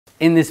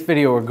In this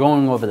video, we're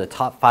going over the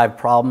top 5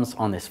 problems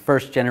on this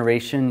first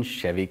generation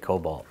Chevy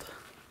Cobalt.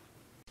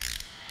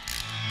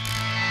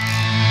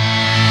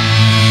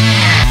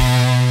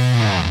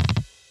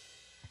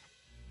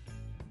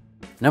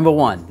 Number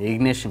 1, the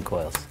ignition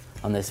coils.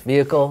 On this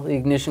vehicle, the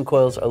ignition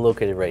coils are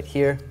located right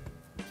here.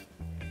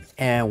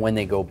 And when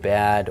they go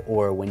bad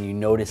or when you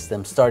notice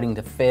them starting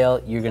to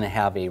fail, you're gonna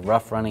have a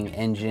rough running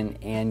engine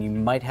and you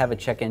might have a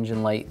check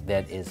engine light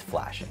that is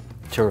flashing.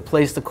 To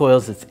replace the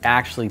coils, it's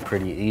actually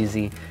pretty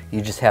easy.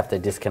 You just have to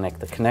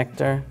disconnect the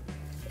connector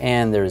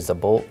and there's a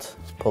bolt,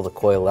 pull the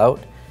coil out.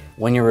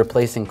 When you're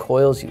replacing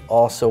coils, you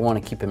also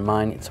wanna keep in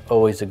mind it's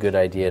always a good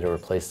idea to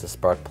replace the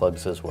spark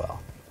plugs as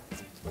well.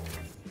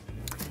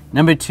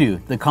 Number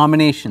 2, the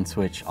combination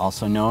switch,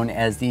 also known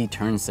as the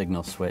turn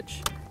signal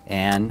switch.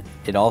 And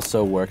it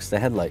also works the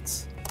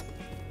headlights.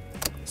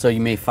 So you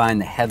may find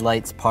the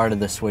headlights part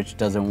of the switch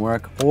doesn't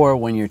work, or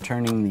when you're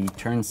turning the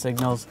turn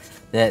signals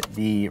that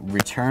the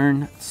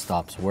return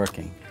stops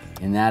working.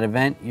 In that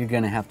event, you're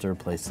gonna have to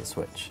replace the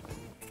switch.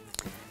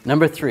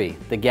 Number 3,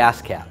 the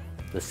gas cap.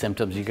 The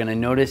symptoms you're gonna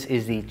notice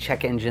is the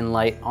check engine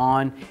light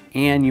on,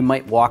 and you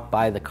might walk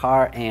by the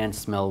car and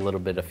smell a little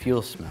bit of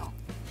fuel smell.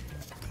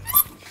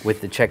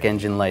 With the check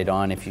engine light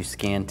on, if you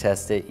scan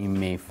test it, you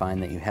may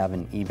find that you have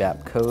an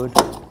EBAP code.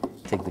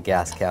 Take the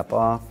gas cap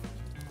off.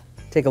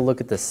 Take a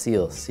look at the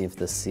seal, see if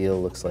the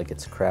seal looks like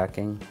it's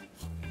cracking.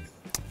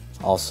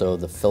 Also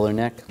the filler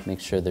neck,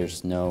 make sure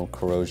there's no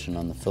corrosion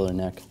on the filler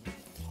neck.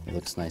 It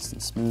looks nice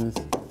and smooth.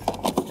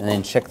 And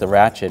then check the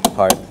ratchet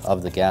part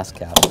of the gas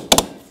cap.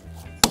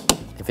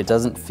 If it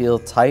doesn't feel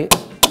tight,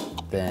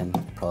 then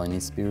it probably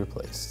needs to be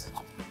replaced.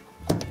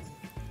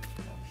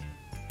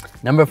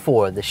 Number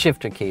 4, the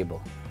shifter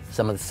cable.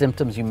 Some of the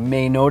symptoms you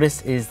may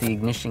notice is the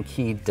ignition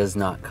key does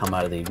not come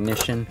out of the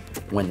ignition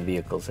when the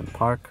vehicle's in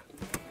park.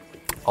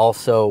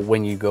 Also,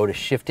 when you go to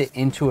shift it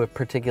into a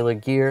particular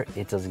gear,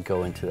 it doesn't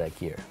go into that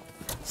gear.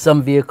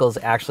 Some vehicles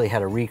actually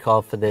had a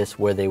recall for this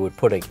where they would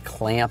put a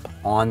clamp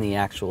on the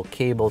actual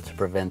cable to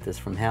prevent this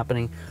from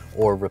happening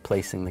or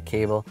replacing the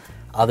cable.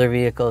 Other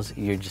vehicles,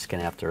 you're just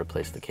gonna have to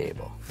replace the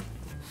cable.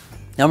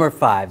 Number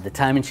 5, the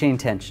time and chain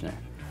tensioner.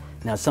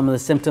 Now, some of the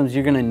symptoms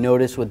you're gonna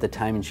notice with the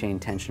time and chain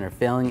tensioner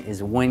failing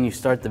is when you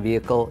start the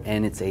vehicle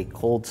and it's a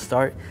cold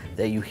start,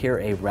 that you hear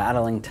a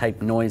rattling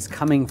type noise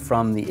coming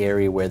from the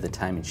area where the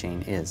time and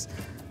chain is,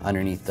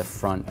 underneath the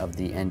front of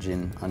the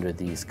engine under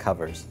these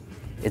covers.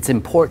 It's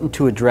important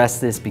to address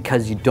this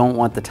because you don't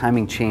want the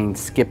timing chain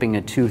skipping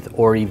a tooth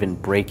or even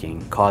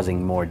breaking,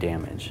 causing more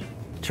damage.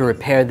 To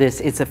repair this,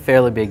 it's a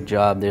fairly big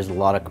job. There's a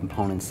lot of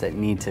components that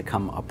need to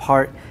come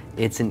apart.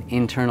 It's an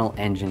internal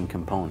engine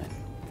component.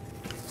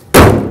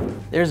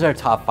 There's our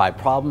top 5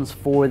 problems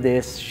for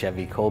this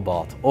Chevy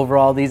Cobalt.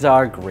 Overall, these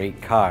are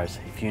great cars.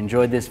 If you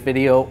enjoyed this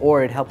video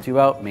or it helped you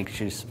out, make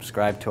sure you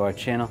subscribe to our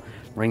channel,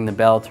 ring the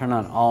bell, turn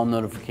on all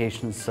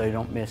notifications so you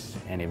don't miss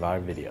any of our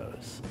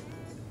videos.